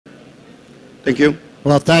Thank you.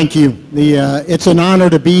 Well, thank you. It's an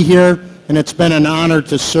honor to be here, and it's been an honor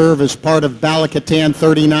to serve as part of Balikatan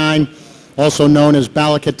 39, also known as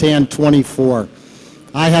Balikatan 24.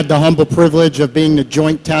 I had the humble privilege of being the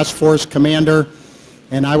Joint Task Force Commander,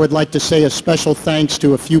 and I would like to say a special thanks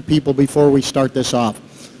to a few people before we start this off.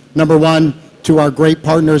 Number one, to our great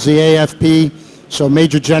partners, the AFP. So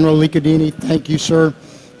Major General Licudine, thank you, sir,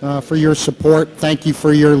 for your support. Thank you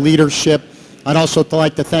for your leadership. I'd also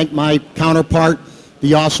like to thank my counterpart,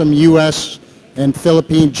 the awesome U.S. and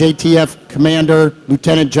Philippine JTF Commander,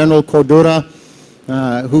 Lieutenant General Cordura,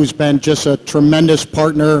 who's been just a tremendous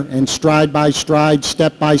partner, and stride by stride,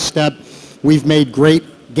 step by step, we've made great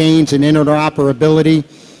gains in interoperability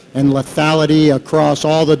and lethality across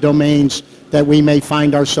all the domains that we may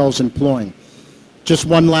find ourselves employing. Just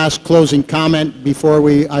one last closing comment before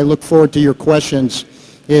I look forward to your questions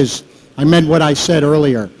is, I meant what I said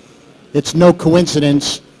earlier. It's no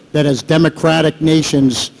coincidence that as democratic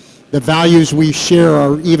nations, the values we share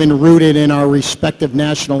are even rooted in our respective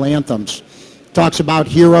national anthems. It talks about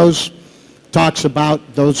heroes, talks about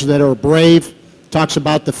those that are brave, talks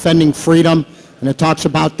about defending freedom, and it talks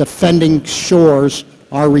about defending shores,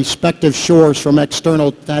 our respective shores, from external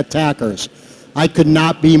attackers. I could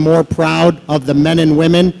not be more proud of the men and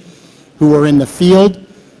women who are in the field,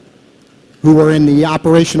 who are in the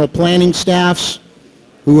operational planning staffs,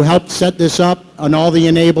 who helped set this up, and all the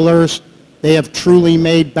enablers. They have truly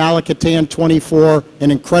made Balikatan 24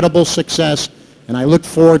 an incredible success, and I look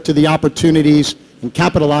forward to the opportunities and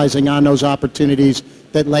capitalizing on those opportunities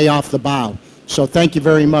that lay off the bow. So thank you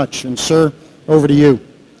very much. And sir, over to you.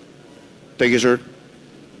 Thank you, sir.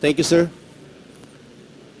 Thank you, sir.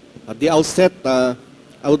 At the outset, I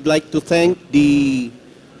would like to thank the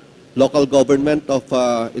local government of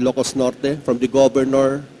Ilocos Norte, from the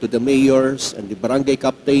governor to the mayors and the barangay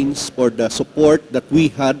captains, for the support that we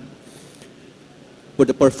had for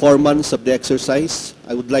the performance of the exercise.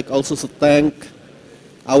 I would like also to thank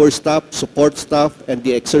our staff, support staff, and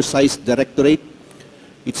the exercise directorate.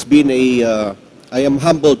 It's been I am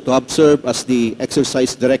humbled to have served as the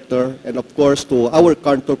exercise director, and of course to our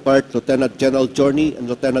counterpart, Lieutenant General Journey and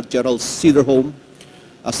Lieutenant General Cederholm,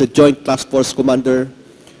 as the Joint Task Force Commander,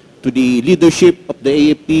 to the leadership of the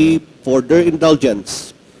AFP for their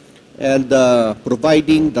indulgence and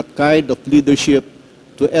providing that kind of leadership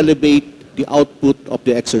to elevate the output of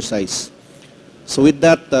the exercise. So with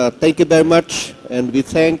that, thank you very much, and we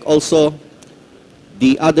thank also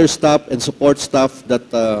the other staff and support staff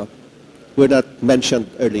that were not mentioned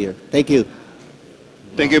earlier. Thank you.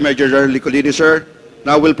 Thank you, Major General Licudine, sir.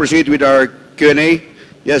 Now we'll proceed with our Q&A.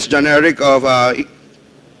 Yes, John Eric of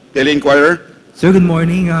Daily Inquirer. Sir, good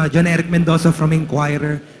morning. John Eric Mendoza from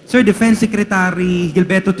Inquirer. Sir, Defense Secretary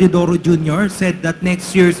Gilberto Teodoro Jr. said that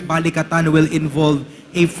next year's Balikatan will involve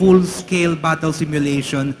a full-scale battle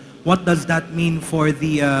simulation. What does that mean for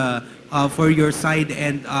the for your side,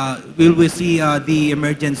 and will we see the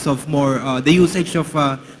emergence of more the usage of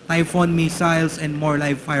Typhoon missiles and more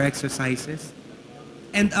live fire exercises?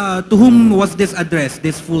 And to whom was this addressed,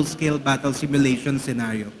 this full-scale battle simulation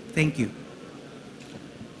scenario? Thank you.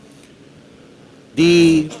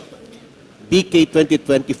 The BK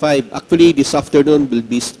 2025, actually this afternoon will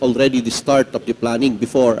be already the start of the planning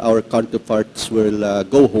before our counterparts will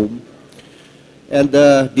go home. And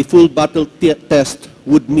the full battle test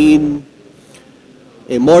would mean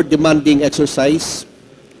a more demanding exercise.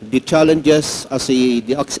 The challenges as the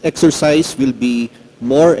exercise will be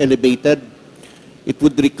more elevated. It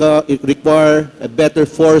would require a better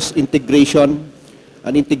force integration,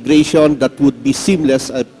 an integration that would be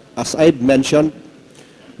seamless, as I've mentioned,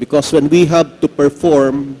 because when we have to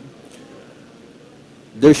perform,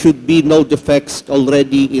 there should be no defects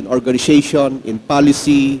already in organization, in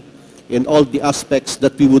policy, in all the aspects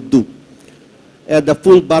that we would do. And the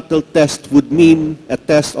full battle test would mean a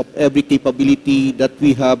test of every capability that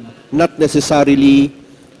we have, not necessarily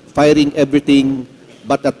firing everything,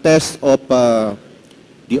 but a test of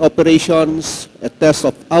the operations, a test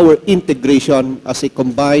of our integration as a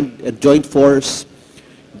combined and joint force,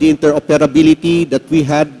 the interoperability that we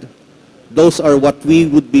had. Those are what we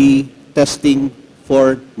would be testing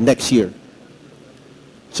for next year.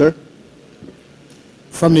 Sir?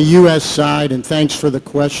 From the U.S. side, and thanks for the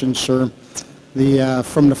question, sir,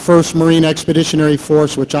 from the 1st Marine Expeditionary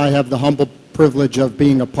Force, which I have the humble privilege of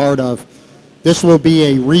being a part of, this will be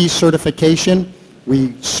a recertification.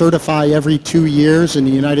 We certify every 2 years in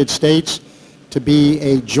the United States to be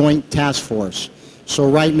a joint task force. So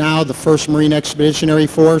right now, the 1st Marine Expeditionary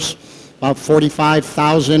Force, about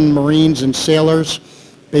 45,000 Marines and sailors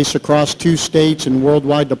based across 2 states and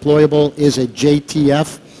worldwide deployable, is a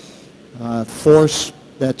JTF force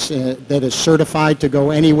that is certified to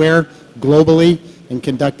go anywhere globally and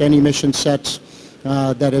conduct any mission sets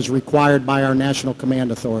that is required by our National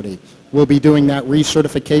Command Authority. We'll be doing that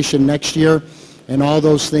recertification next year, and all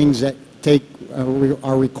those things that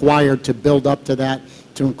are required to build up to that,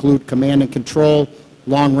 to include command and control,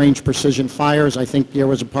 long-range precision fires. I think there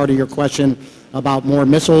was a part of your question about more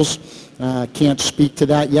missiles. Can't speak to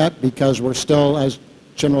that yet because we're still, as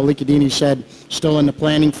General Licudine said, still in the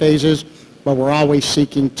planning phases, but we're always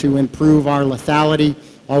seeking to improve our lethality,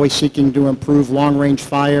 always seeking to improve long-range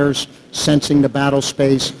fires, sensing the battle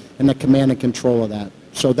space, and the command and control of that.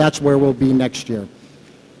 So that's where we'll be next year.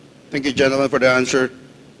 Thank you, gentlemen, for the answer. Do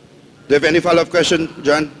you have any follow-up question,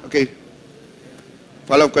 John? Okay.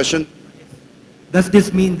 Follow-up question? Does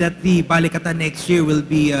this mean that the Balikatan next year will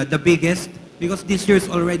be the biggest? Because this year is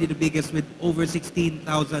already the biggest with over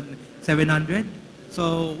 16,700.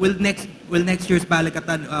 So will next year's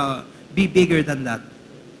Balikatan be bigger than that?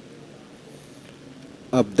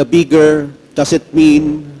 The bigger doesn't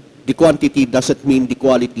mean the quantity, doesn't mean the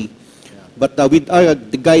quality. But with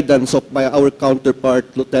the guidance of our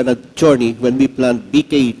counterpart, Lieutenant Chorney, when we planned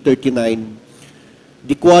BK-39,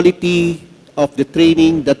 the quality of the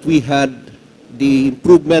training that we had, the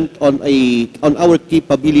improvement on our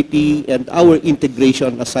capability and our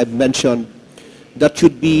integration, as I've mentioned, that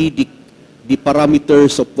should be the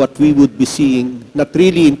parameters of what we would be seeing, not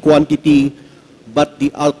really in quantity, but the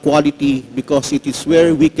quality, because it is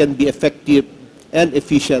where we can be effective and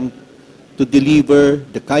efficient to deliver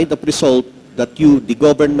the kind of result that you, the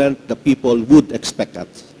government, the people would expect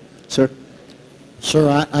us. Sir?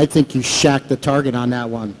 Sir, I think you shacked the target on that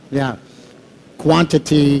one. Yeah.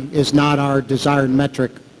 Quantity is not our desired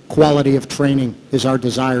metric. Quality of training is our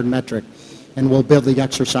desired metric. And we'll build the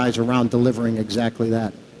exercise around delivering exactly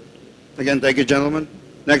that. Again, thank you, gentlemen.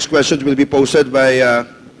 Next question will be posted by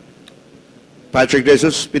Patrick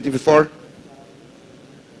Jesus, PT4.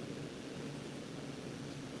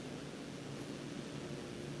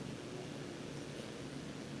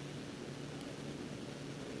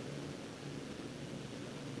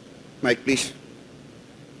 Mike, please.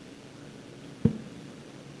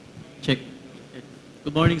 Check.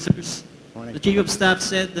 Good morning, sirs. Morning. The Chief of Staff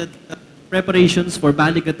said that preparations for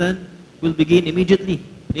Balikatan will begin immediately,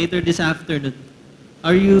 later this afternoon.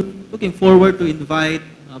 Are you looking forward to invite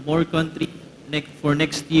more countries for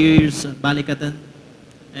next year's Balikatan?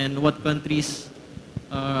 And what countries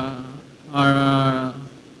are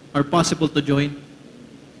possible to join?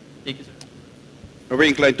 Thank you, sir. Are we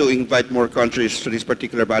inclined to invite more countries to this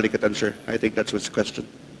particular Balikatan, sir? I think that's what's the question.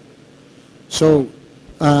 So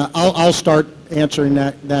I'll start answering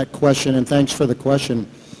that question, and thanks for the question.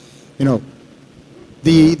 You know,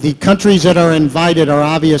 the countries that are invited are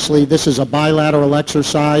obviously, this is a bilateral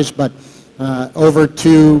exercise, but over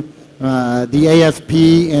to the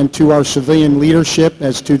AFP and to our civilian leadership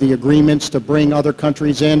as to the agreements to bring other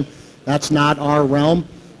countries in. That's not our realm.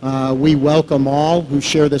 We welcome all who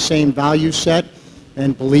share the same value set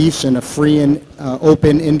and beliefs in a free and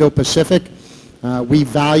open Indo-Pacific. We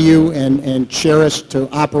value and cherish to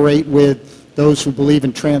operate with those who believe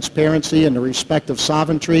in transparency and the respect of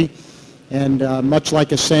sovereignty. And much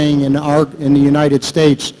like a saying in the United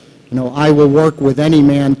States, you know, I will work with any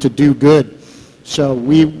man to do good. So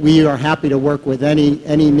we are happy to work with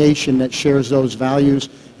any nation that shares those values.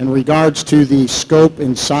 In regards to the scope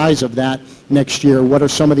and size of that next year, what are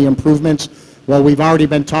some of the improvements? Well, we've already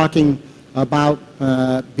been talking about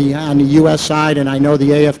on the U.S. side, and I know the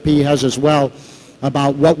AFP has as well,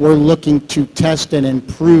 about what we're looking to test and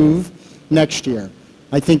improve next year.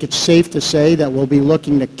 I think it's safe to say that we'll be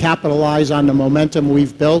looking to capitalize on the momentum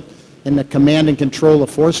we've built in the command and control of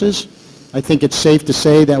forces. I think it's safe to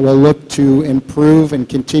say that we'll look to improve and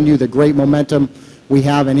continue the great momentum we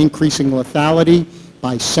have in increasing lethality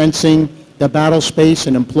by sensing the battle space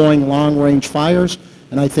and employing long-range fires.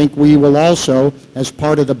 And I think we will also, as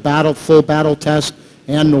part of the full battle test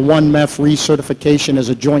and the 1MEF recertification as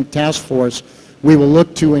a joint task force, we will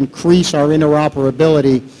look to increase our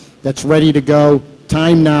interoperability that's ready to go,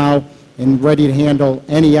 time now, and ready to handle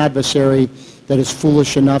any adversary that is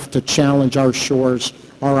foolish enough to challenge our shores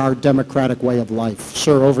or our democratic way of life.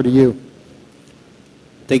 Sir, over to you.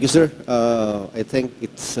 Thank you, sir. I think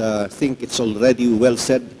it's already well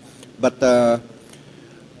said. But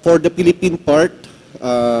for the Philippine part,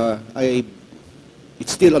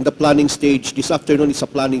 it's still on the planning stage. This afternoon is a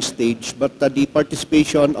planning stage, but the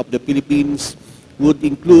participation of the Philippines would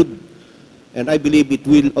include, and I believe it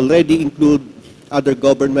will already include, other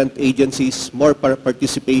government agencies, more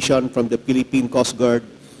participation from the Philippine Coast Guard,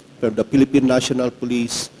 from the Philippine National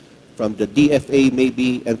Police, from the DFA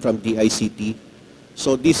maybe, and from the ICT.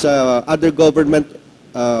 So these other government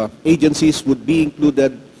agencies would be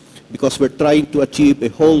included because we're trying to achieve a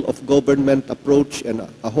whole of government approach and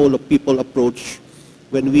a whole of people approach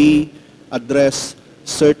when we address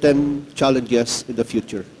certain challenges in the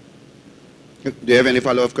future. Do you have any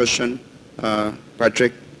follow-up question,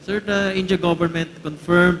 Patrick? Sir, the India government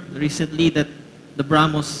confirmed recently that the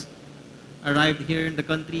BrahMos arrived here in the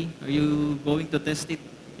country. Are you going to test it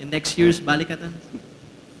in next year's Balikatan?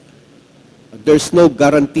 There's no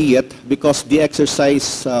guarantee yet because the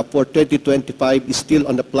exercise for 2025 is still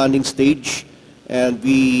on the planning stage, and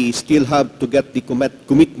we still have to get the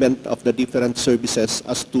commitment of the different services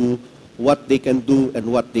as to what they can do and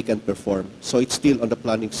what they can perform. So it's still on the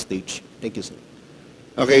planning stage. Thank you, sir.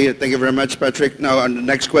 Okay, thank you very much, Patrick. Now, the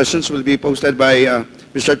next questions will be posted by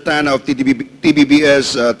Mr. Tan of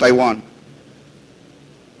TBBS Taiwan.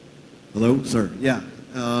 Hello, sir. Yeah,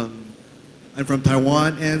 I'm from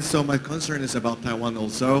Taiwan, and so my concern is about Taiwan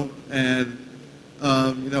also. And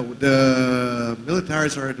you know, the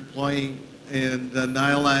militaries are deploying in the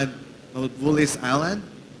Island, Vulis Island,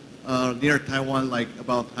 near Taiwan, like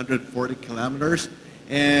about 140 kilometers.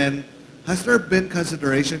 And has there been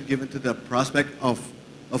consideration given to the prospect of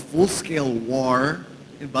a full-scale war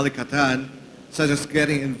in Balikatan, such as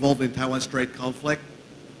getting involved in Taiwan Strait conflict?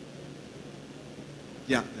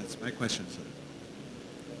 Yeah, that's my question, sir.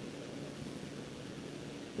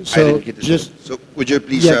 I So didn't get this. So would you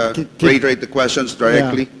please reiterate the questions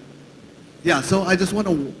directly? Yeah, so I just want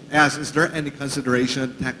to ask, is there any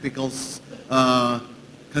consideration, tactical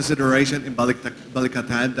consideration in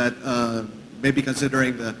Balikatan that maybe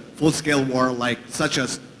considering the full-scale war, like such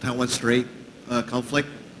as Taiwan Strait conflict?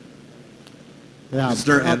 Yeah. Is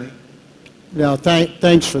there any? No,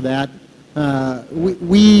 thanks for that.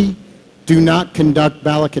 We do not conduct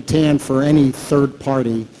Balikatan for any third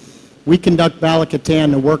party. We conduct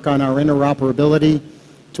Balikatan to work on our interoperability,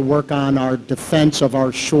 to work on our defense of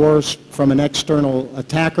our shores from an external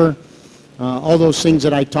attacker. All those things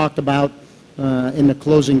that I talked about in the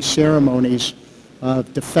closing ceremonies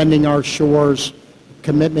of defending our shores,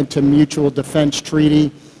 commitment to mutual defense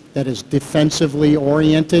treaty that is defensively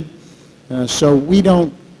oriented. So we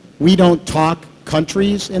don't talk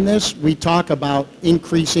countries in this. We talk about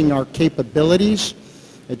increasing our capabilities.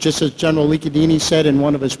 Just as General Licudine said in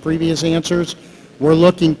one of his previous answers, we're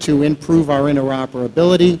looking to improve our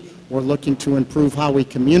interoperability. We're looking to improve how we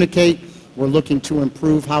communicate. We're looking to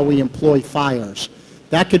improve how we employ fires.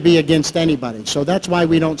 That could be against anybody. So that's why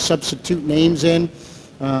we don't substitute names in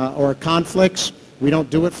or conflicts. We don't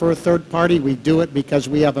do it for a third party. We do it because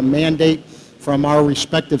we have a mandate from our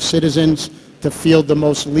respective citizens to field the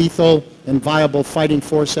most lethal and viable fighting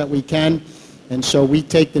force that we can. And so we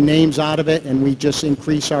take the names out of it and we just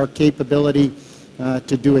increase our capability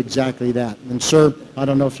to do exactly that. And sir, I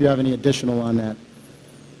don't know if you have any additional on that.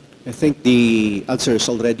 I think the answer is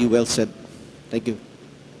already well said. Thank you.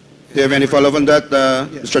 Do you have any follow-up on that,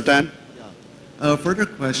 Mr. Tan? Further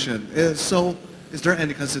question is, so is there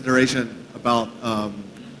any consideration about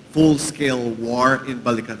full-scale war in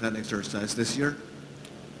Balikatan exercise this year?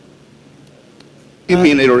 You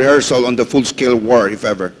mean a rehearsal on the full-scale war, if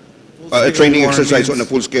ever? A training exercise on a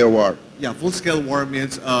full-scale war? Yeah, full-scale war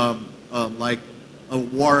means like a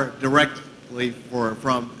war directly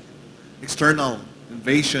from external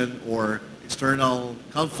invasion or external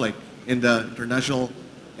conflict in the international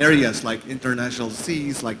areas, like international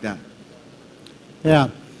seas, like that. Yeah.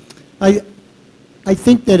 I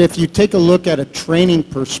think that if you take a look at a training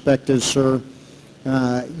perspective, sir,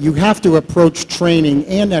 you have to approach training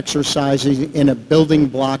and exercising in a building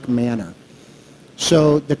block manner.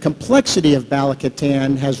 So the complexity of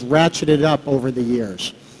Balikatan has ratcheted up over the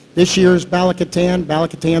years. This year's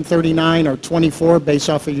Balikatan 39 or 24, based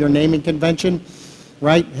off of your naming convention,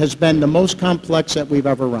 right, has been the most complex that we've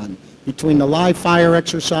ever run. Between the live fire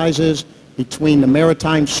exercises, between the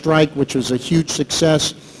maritime strike, which was a huge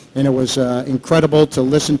success, and it was incredible to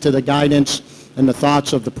listen to the guidance and the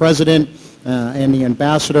thoughts of the President and the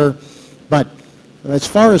Ambassador. But as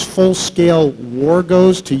far as full-scale war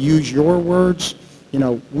goes, to use your words, you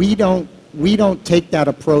know, we don't take that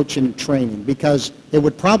approach in training because it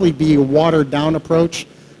would probably be a watered-down approach.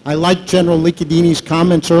 I like General Licudine's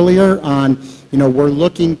comments earlier on, you know, we're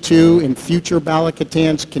looking to, in future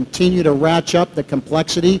Balikatans, continue to ratchet up the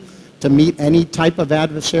complexity to meet any type of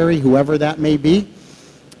adversary, whoever that may be.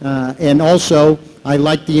 And also, I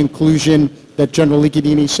like the inclusion that General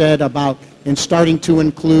Licudine said about in starting to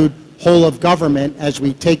include whole of government as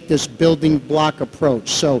we take this building block approach.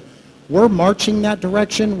 So we're marching that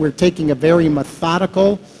direction. We're taking a very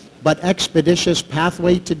methodical but expeditious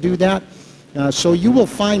pathway to do that. So you will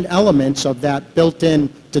find elements of that built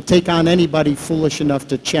in to take on anybody foolish enough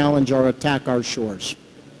to challenge or attack our shores.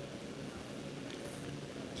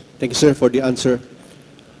 Thank you, sir, for the answer.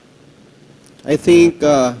 I think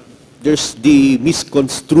there's the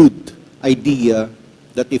misconstrued idea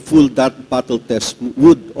that a full battle test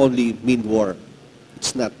would only mean war.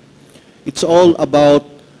 It's not. It's all about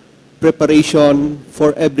preparation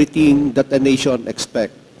for everything that a nation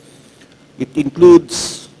expects. It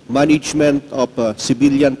includes management of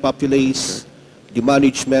civilian populace, the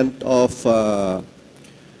management of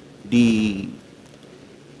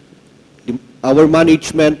our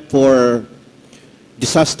management for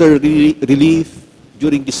disaster relief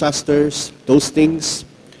during disasters, those things.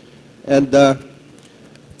 And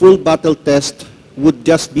full battle test would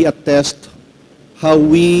just be a test how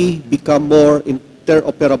we become more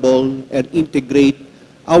interoperable and integrate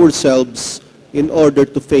ourselves in order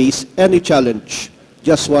to face any challenge,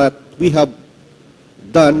 just what we have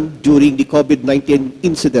done during the COVID-19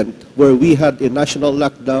 incident, where we had a national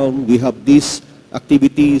lockdown, we have these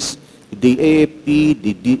activities, the AFP,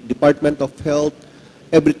 the Department of Health,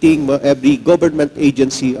 everything, every government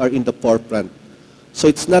agency are in the forefront. So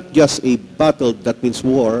it's not just a battle that means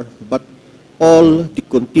war, but all the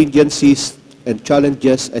contingencies and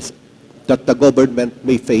challenges that the government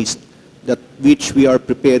may face, that which we are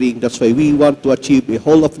preparing. That's why we want to achieve a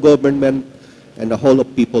whole of government and a whole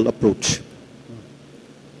of people approach.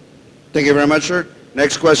 Thank you very much, sir.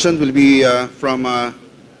 Next question will be from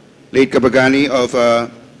Late Kabagani of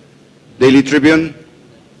Daily Tribune.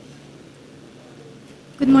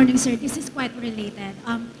 Good morning, sir. This is quite related.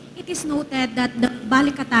 It is noted that the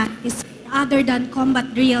Balikatan is, other than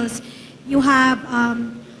combat drills, you have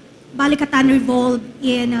Balikatan revolved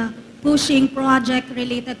in pushing project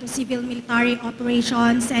related to civil-military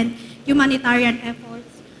operations and humanitarian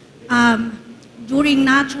efforts during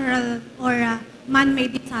natural or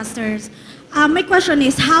man-made disasters. My question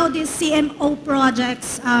is how these CMO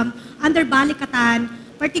projects under Balikatan,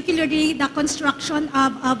 particularly the construction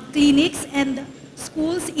of clinics and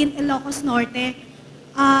schools in Ilocos Norte,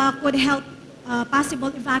 could help possible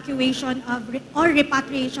evacuation of or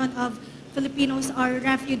repatriation of Filipinos or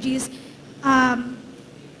refugees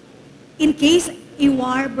in case a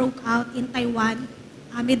war broke out in Taiwan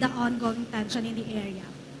amid the ongoing tension in the area.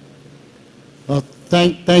 Well,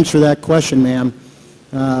 thanks for that question, ma'am.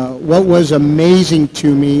 What was amazing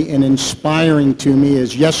to me and inspiring to me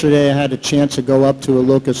is yesterday I had a chance to go up to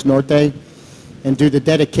Ilocos Norte and do the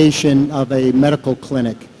dedication of a medical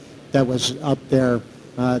clinic that was up there.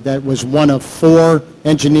 That was one of 4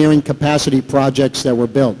 engineering capacity projects that were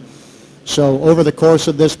built. So over the course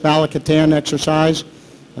of this Balikatan exercise,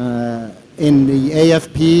 in the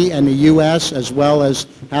AFP and the U.S., as well as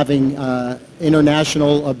having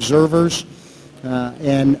international observers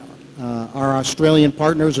and our Australian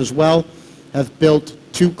partners as well, have built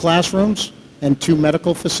 2 classrooms and 2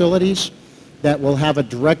 medical facilities that will have a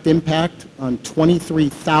direct impact on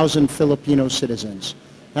 23,000 Filipino citizens.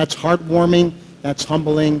 That's heartwarming, that's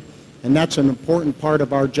humbling, and that's an important part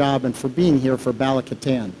of our job and for being here for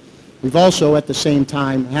Balikatan. We've also, at the same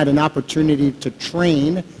time, had an opportunity to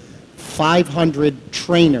train 500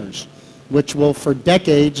 trainers, which will for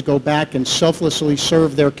decades go back and selflessly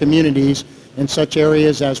serve their communities in such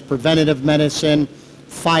areas as preventative medicine,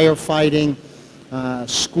 firefighting,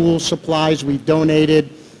 school supplies we've donated.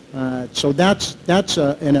 So that's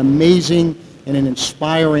an amazing and an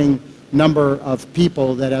inspiring number of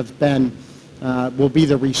people that have been, will be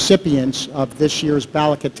the recipients of this year's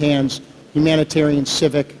Balikatan's humanitarian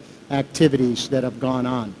civic activities that have gone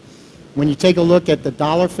on. When you take a look at the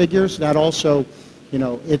dollar figures, that also, you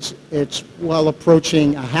know, it's well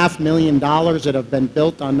approaching $500,000 that have been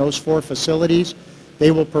built on those 4 facilities.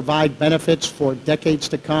 They will provide benefits for decades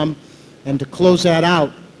to come. And to close that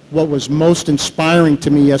out, what was most inspiring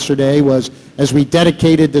to me yesterday was as we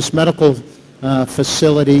dedicated this medical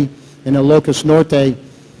facility in Ilocos Norte,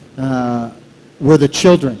 were the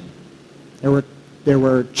children. There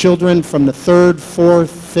were children from the 3rd,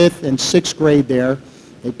 4th, 5th, and 6th grade there.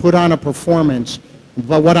 They put on a performance.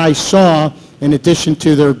 But what I saw, in addition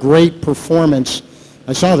to their great performance,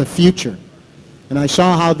 I saw the future. And I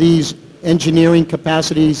saw how these engineering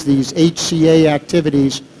capacities, these HCA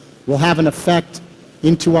activities, will have an effect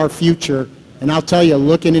into our future. And I'll tell you,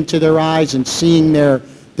 looking into their eyes and seeing their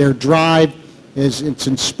drive, it's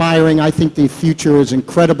inspiring. I think the future is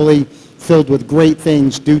incredibly filled with great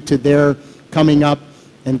things due to their coming up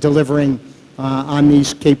and delivering on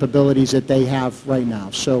these capabilities that they have right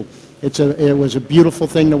now. So it was a beautiful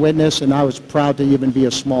thing to witness, and I was proud to even be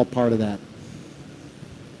a small part of that.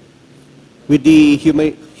 With the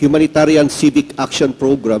humanitarian civic action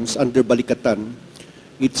programs under Balikatan,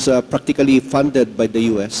 it's practically funded by the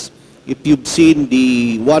U.S. If you've seen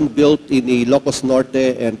the one built in Ilocos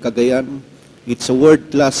Norte and Cagayan, It's a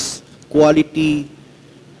world-class quality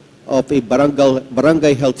of a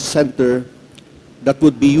barangay health center that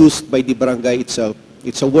would be used by the barangay itself.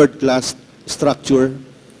 It's a world-class structure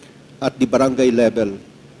at the barangay level.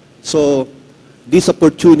 So these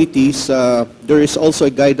opportunities, there is also a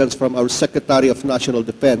guidance from our Secretary of National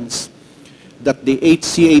Defense that the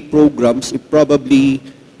HCA programs, if probably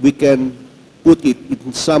we can put it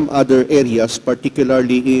in some other areas,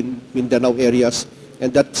 particularly in Mindanao areas,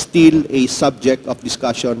 and that's still a subject of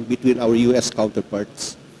discussion between our U.S.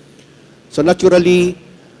 counterparts. So naturally,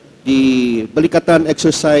 the Balikatan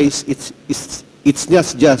exercise, it's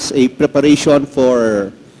not just a preparation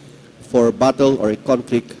for battle or a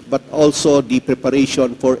conflict, but also the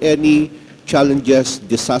preparation for any challenges,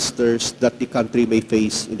 disasters that the country may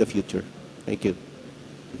face in the future. Thank you.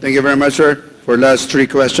 Thank you very much, sir. For last three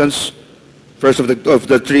questions. First of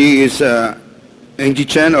the three is Angie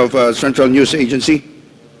Chen of Central News Agency.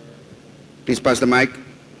 Please pass the mic.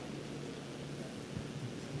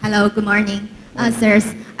 Hello, good morning.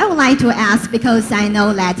 Sirs, I would like to ask, because I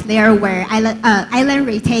know that there were island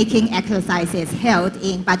retaking exercises held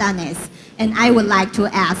in Batanes, and I would like to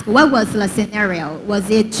ask, what was the scenario? Was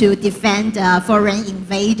it to defend a foreign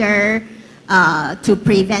invader, to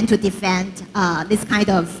defend this kind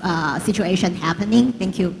of situation happening?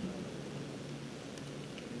 Thank you.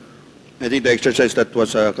 I think the exercise that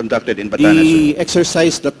was conducted in Batanes. The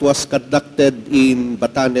exercise that was conducted in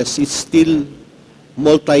Batanes is still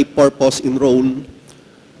multi-purpose in role.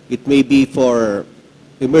 It may be for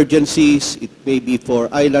emergencies, it may be for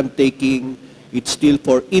island taking, it's still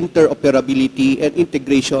for interoperability and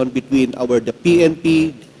integration between the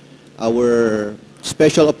PNP, our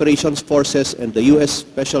Special Operations Forces, and the U.S.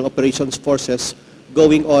 Special Operations Forces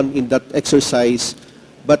going on in that exercise.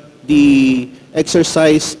 But the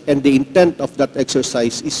exercise and the intent of that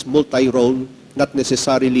exercise is multi-role, not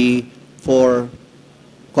necessarily for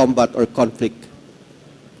combat or conflict.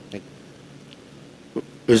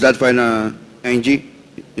 Is that fine, Angie?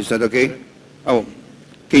 Is that okay? Oh,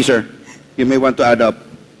 okay, sir. You may want to add up.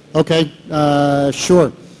 Okay,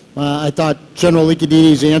 sure. I thought General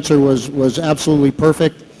Licudine's answer was absolutely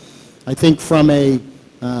perfect. I think from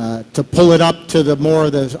to pull it up to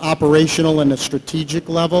the operational and the strategic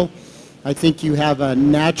level, I think you have a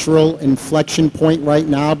natural inflection point right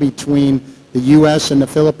now between the U.S. and the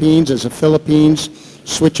Philippines as the Philippines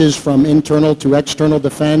switches from internal to external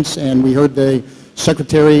defense, and we heard the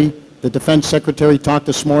Defense Secretary talk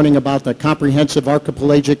this morning about the comprehensive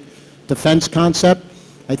archipelagic defense concept.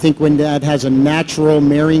 I think when that has a natural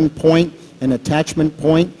marrying point and attachment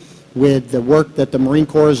point with the work that the Marine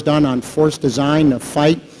Corps has done on force design to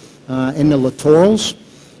fight in the littorals.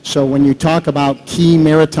 So when you talk about key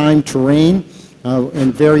maritime terrain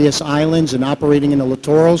in various islands and operating in the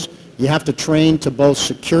littorals, you have to train to both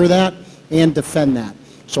secure that and defend that.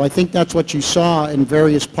 So I think that's what you saw in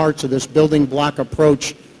various parts of this building block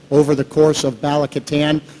approach over the course of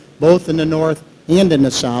Balikatan, both in the north and in the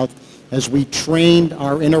south, as we trained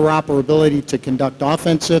our interoperability to conduct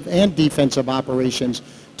offensive and defensive operations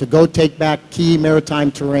to go take back key maritime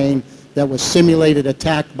terrain that was simulated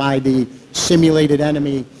attack by the simulated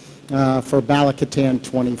enemy for Balikatan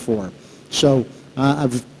 24. So I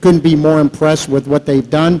couldn't be more impressed with what they've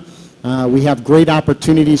done. We have great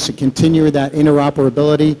opportunities to continue that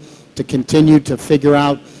interoperability, to continue to figure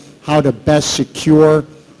out how to best secure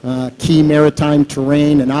key maritime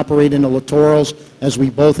terrain and operate in the littorals as we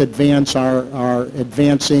both advance our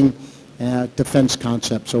advancing defense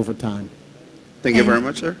concepts over time. Thank you very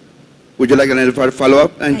much, sir. Would you like another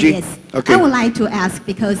follow-up, Angie? Yes. Okay. I would like to ask,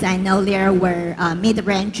 because I know there were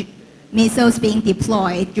mid-range missiles being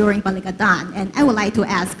deployed during Balikatan, and I would like to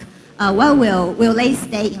ask, will they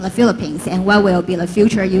stay in the Philippines, and what will be the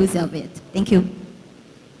future use of it? Thank you.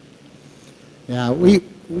 Yeah,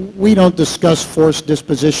 we don't discuss force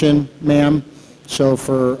disposition, ma'am. So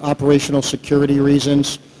for operational security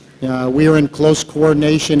reasons, we are in close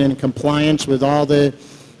coordination and compliance with all the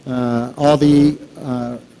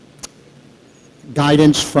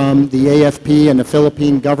guidance from the AFP and the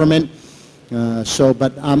Philippine government.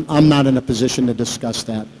 But I'm not in a position to discuss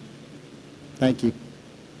that. Thank you.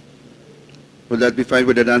 Will that be fine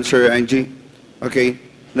with that answer, Angie? Okay.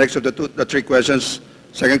 Next of the three questions.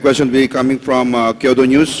 Second question will be coming from Kyoto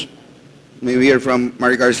News. May we hear from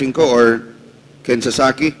Maricar Cinco or Ken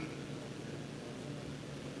Sasaki?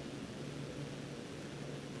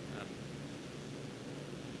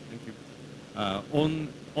 Thank you.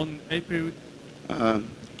 On April...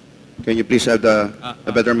 Can you please have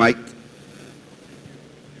a better mic?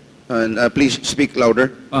 And please speak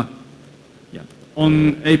louder. Yeah.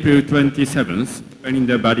 On April 27th, when in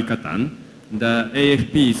the Balikatan, the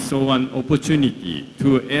AFP saw an opportunity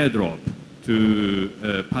to airdrop to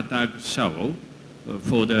Patag Shoal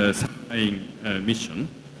for the submarine mission.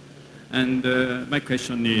 And my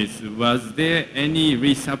question is, was there any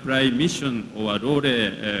resupply mission or role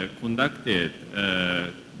conducted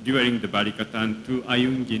during the Balikatan to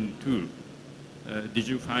Ayungin too? Did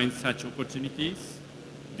you find such opportunities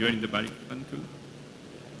during the Balikatan too?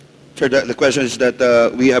 Sir, the question is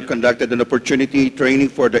that we have conducted an opportunity training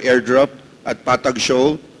for the airdrop at Patag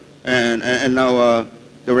Shoal, and now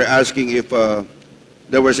they were asking if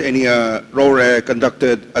there was any role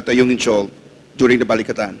conducted at the Ayungin Shoal during the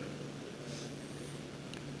Balikatan.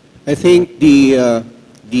 I think the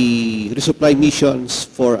resupply missions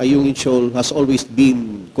for Ayungin Shoal has always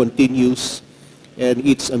been continuous, and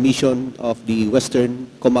it's a mission of the Western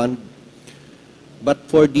Command. But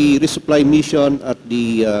for the resupply mission at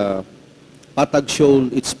the Patag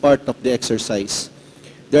Shoal, it's part of the exercise.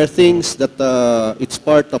 There are things that it's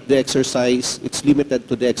part of the exercise, it's limited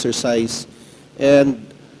to the exercise, and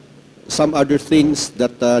some other things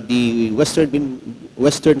that the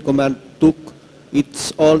Western Command took.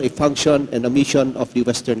 It's all a function and a mission of the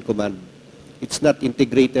Western Command. It's not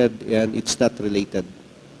integrated and it's not related.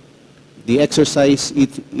 The exercise,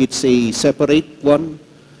 it's a separate one.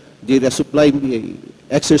 The resupply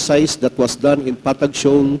exercise that was done in Patag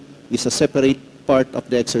Shoal is a separate part of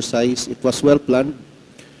the exercise. It was well planned.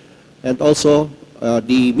 And also,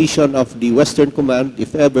 the mission of the Western Command,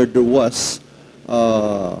 if ever there was,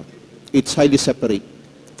 it's highly separate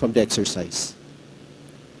from the exercise.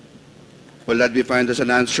 Will that be fine as an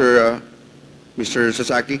answer, Mr.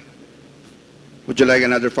 Sasaki? Would you like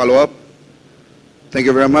another follow-up? Thank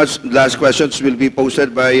you very much. Last questions will be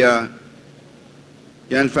posted by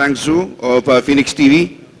Yan Fang Zhu of Phoenix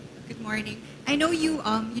TV. Good morning. I know you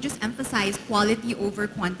just emphasize quality over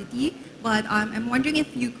quantity, but I'm wondering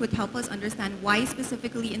if you could help us understand why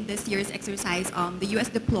specifically in this year's exercise the U.S.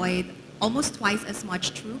 deployed almost twice as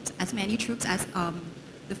many troops as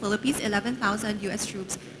the Philippines, 11,000 U.S.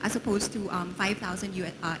 troops, as opposed to 5,000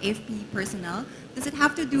 AFP personnel. Does it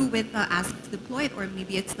have to do with the assets deployed, or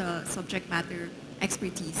maybe it's the subject matter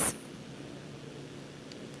expertise?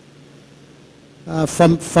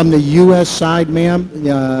 From the U.S. side, ma'am,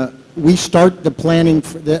 we start the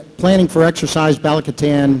planning for Exercise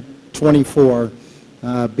Balikatan 24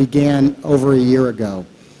 began over a year ago.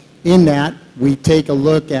 In that, we take a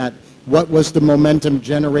look at what was the momentum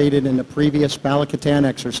generated in the previous Balikatan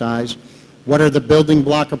exercise, what are the building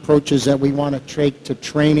block approaches that we want to take to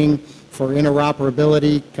training for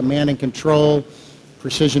interoperability, command and control,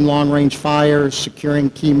 precision long-range fire, securing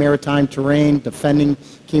key maritime terrain, defending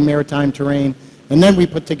key maritime terrain, and then we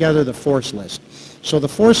put together the force list. So the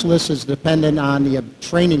force list is dependent on the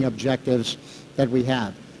training objectives that we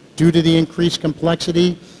have. Due to the increased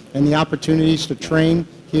complexity and the opportunities to train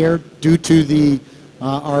here, due to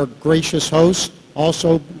our gracious host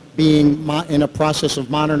also being in a process of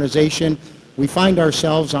modernization, we find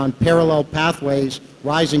ourselves on parallel pathways,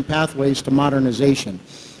 rising pathways to modernization.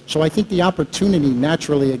 So I think the opportunity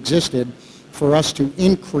naturally existed for us to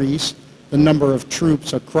increase the number of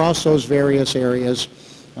troops across those various areas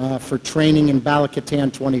for training in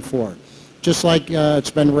Balikatan 24. Just like it's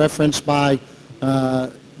been referenced by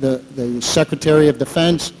the Secretary of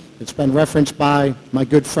Defense, it's been referenced by my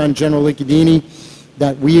good friend General Licudine,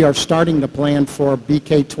 that we are starting to plan for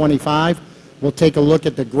BK-25. We'll take a look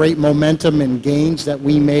at the great momentum and gains that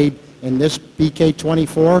we made in this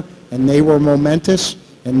BK-24, and they were momentous,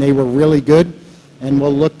 and they were really good, and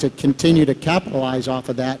we'll look to continue to capitalize off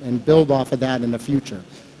of that and build off of that in the future.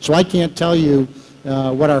 So I can't tell you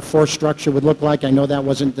what our force structure would look like. I know that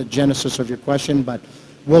wasn't the genesis of your question, but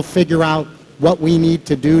we'll figure out what we need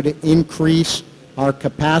to do to increase our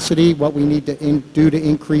capacity, what we need to do to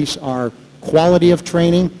increase our quality of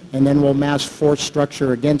training, and then we'll mass force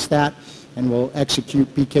structure against that, and we'll execute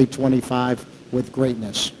BK-25 with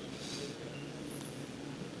greatness.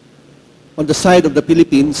 On the side of the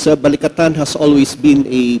Philippines, Balikatan has always been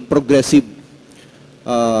a progressive.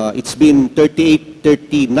 It's been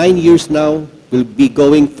 39 years now, will be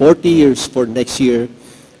going 40 years for next year,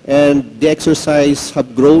 and the exercise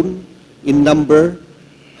have grown in number,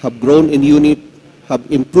 have grown in unit, have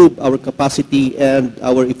improved our capacity and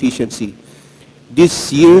our efficiency.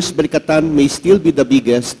 This year's Balikatan may still be the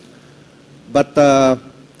biggest, but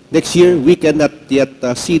next year we cannot yet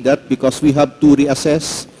see that because we have to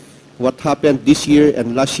reassess what happened this year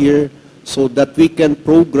and last year so that we can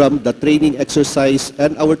program the training exercise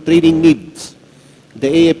and our training needs,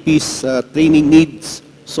 the AFP's training needs,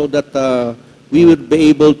 so that we would be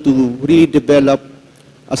able to really develop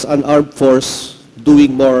as an armed force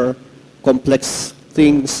doing more complex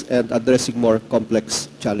things and addressing more complex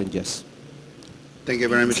challenges. Thank you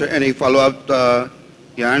very much, sir. Any follow-up,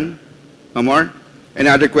 Yan? No more? Any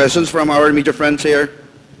other questions from our media friends here?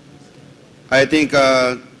 I think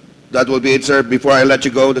that will be it, sir. Before I let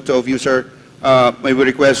you go, the two of you, sir, may we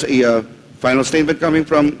request a final statement coming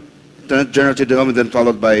from Lieutenant General Cederholm and then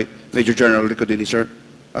followed by Major General Licudine, sir.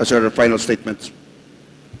 Sir, final statements.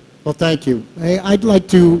 Well, thank you. I'd like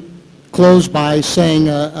to close by saying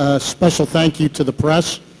a special thank you to the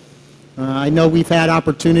press. I know we've had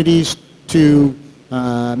opportunities to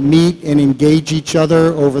meet and engage each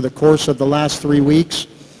other over the course of the last 3 weeks.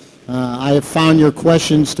 I have found your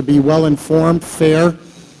questions to be well-informed, fair,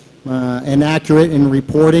 and accurate in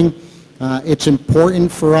reporting. It's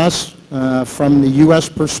important for us from the U.S.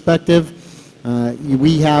 perspective.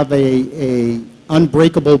 We have a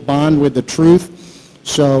unbreakable bond with the truth.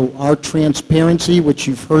 So our transparency, which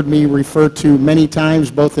you've heard me refer to many times,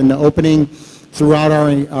 both in the opening, throughout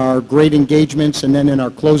our great engagements, and then in our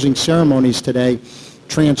closing ceremonies today,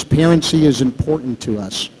 transparency is important to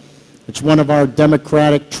us. It's one of our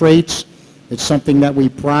democratic traits. It's something that we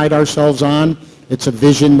pride ourselves on. It's a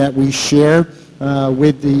vision that we share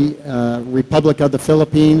with the Republic of the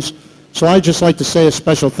Philippines. So I'd just like to say a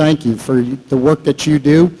special thank you for the work that you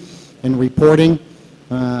do in reporting.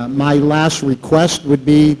 My last request would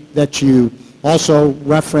be that you also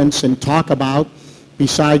reference and talk about,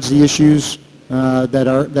 besides the issues that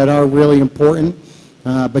are really important,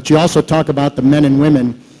 but you also talk about the men and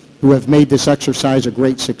women who have made this exercise a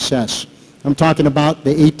great success. I'm talking about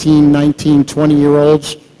the 18, 19,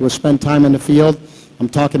 20-year-olds who have spent time in the field. I'm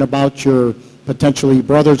talking about your potentially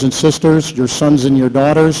brothers and sisters, your sons and your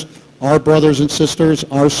daughters, our brothers and sisters,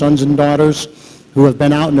 our sons and daughters who have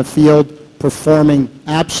been out in the field performing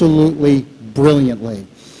absolutely brilliantly.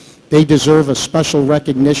 They deserve a special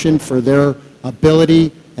recognition for their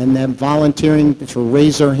ability and them volunteering to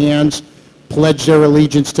raise their hands, pledge their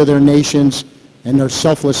allegiance to their nations, and their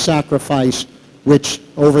selfless sacrifice, which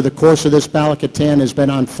over the course of this Balikatan has been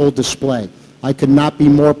on full display. I could not be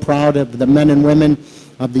more proud of the men and women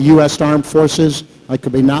of the U.S. Armed Forces. I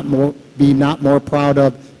could be not more proud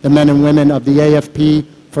of the men and women of the AFP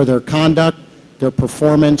for their conduct, their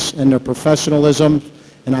performance, and their professionalism.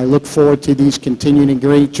 And I look forward to these continuing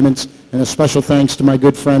engagements, and a special thanks to my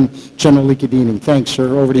good friend, General Licudine. Thanks,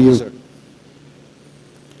 sir. Over to you. Sir.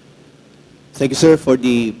 Thank you, sir, for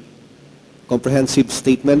the comprehensive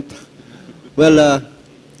statement. Well,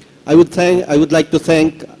 I would like to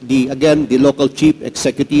thank the local chief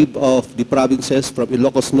executive of the provinces from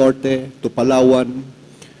Ilocos Norte to Palawan,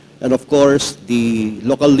 and of course the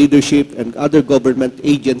local leadership and other government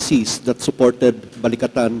agencies that supported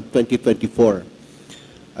Balikatan 2024.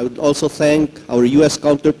 I would also thank our U.S.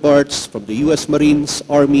 counterparts from the U.S. Marines,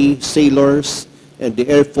 Army, sailors, and the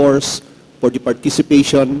Air Force for the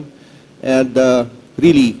participation, and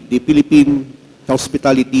really the Philippine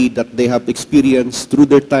hospitality that they have experienced through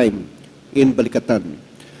their time in Balikatan.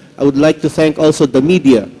 I would like to thank also the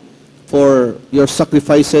media for your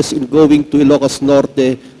sacrifices in going to Ilocos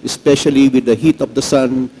Norte, especially with the heat of the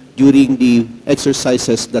sun during the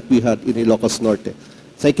exercises that we had in Ilocos Norte.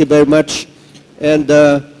 Thank you very much. And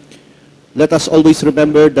let us always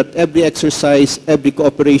remember that every exercise, every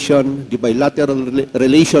cooperation, the bilateral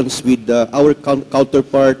relations with our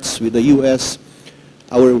counterparts, with the U.S.,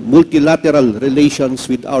 our multilateral relations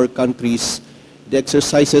with our countries, the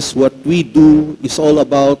exercises, what we do is all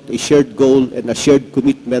about a shared goal and a shared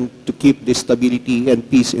commitment to keep the stability and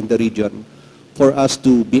peace in the region for us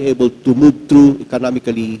to be able to move through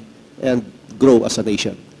economically and grow as a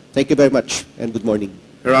nation. Thank you very much, and good morning.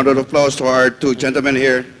 A round of applause to our two gentlemen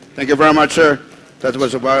here. Thank you very much, sir. That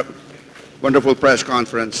was a wonderful press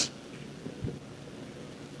conference.